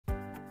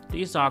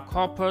These are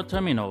copper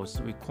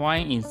terminals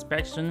requiring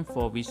inspection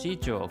for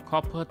residual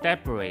copper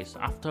debris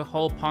after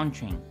hole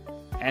punching.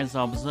 As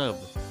observed,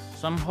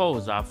 some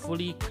holes are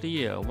fully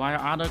clear while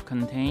others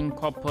contain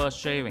copper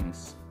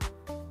shavings.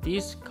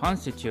 These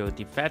constitute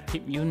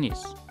defective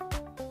units.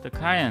 The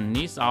client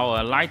needs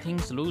our lighting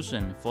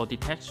solution for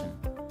detection.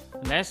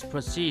 Let's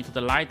proceed to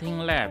the lighting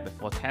lab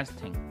for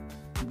testing.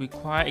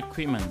 Required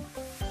equipment: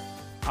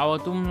 our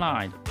dome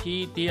light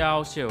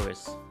PDL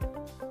series.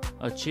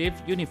 Achieve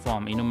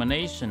uniform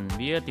illumination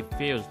via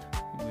diffused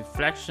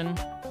reflection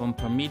from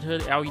perimeter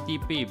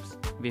LED beams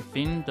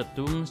within the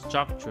dome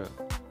structure.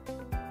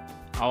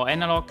 Our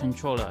analog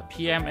controller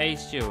PMA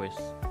series.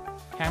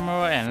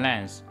 Camera and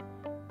lens.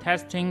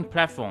 Testing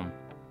platform.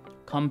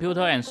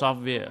 Computer and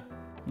software.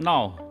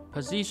 Now,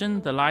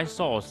 position the light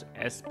source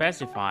as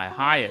specified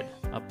higher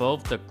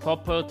above the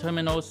copper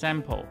terminal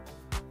sample.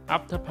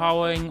 After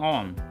powering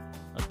on,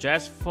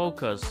 adjust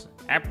focus,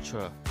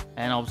 aperture,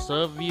 and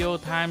observe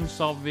real-time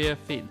software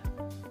feed.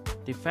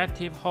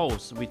 Defective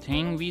holes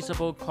retain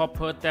visible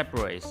copper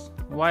debris,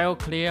 while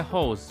clear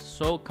holes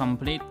show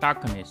complete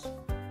darkness,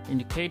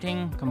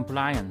 indicating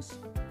compliance.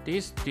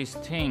 This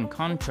distinct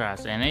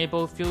contrast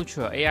enables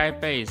future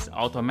AI-based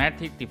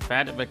automatic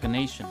defect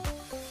recognition.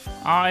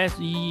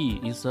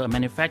 RSEE is a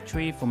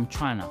manufacturer from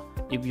China.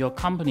 If your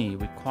company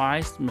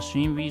requires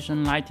machine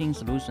vision lighting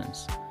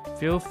solutions,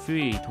 feel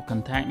free to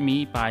contact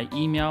me by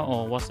email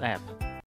or WhatsApp.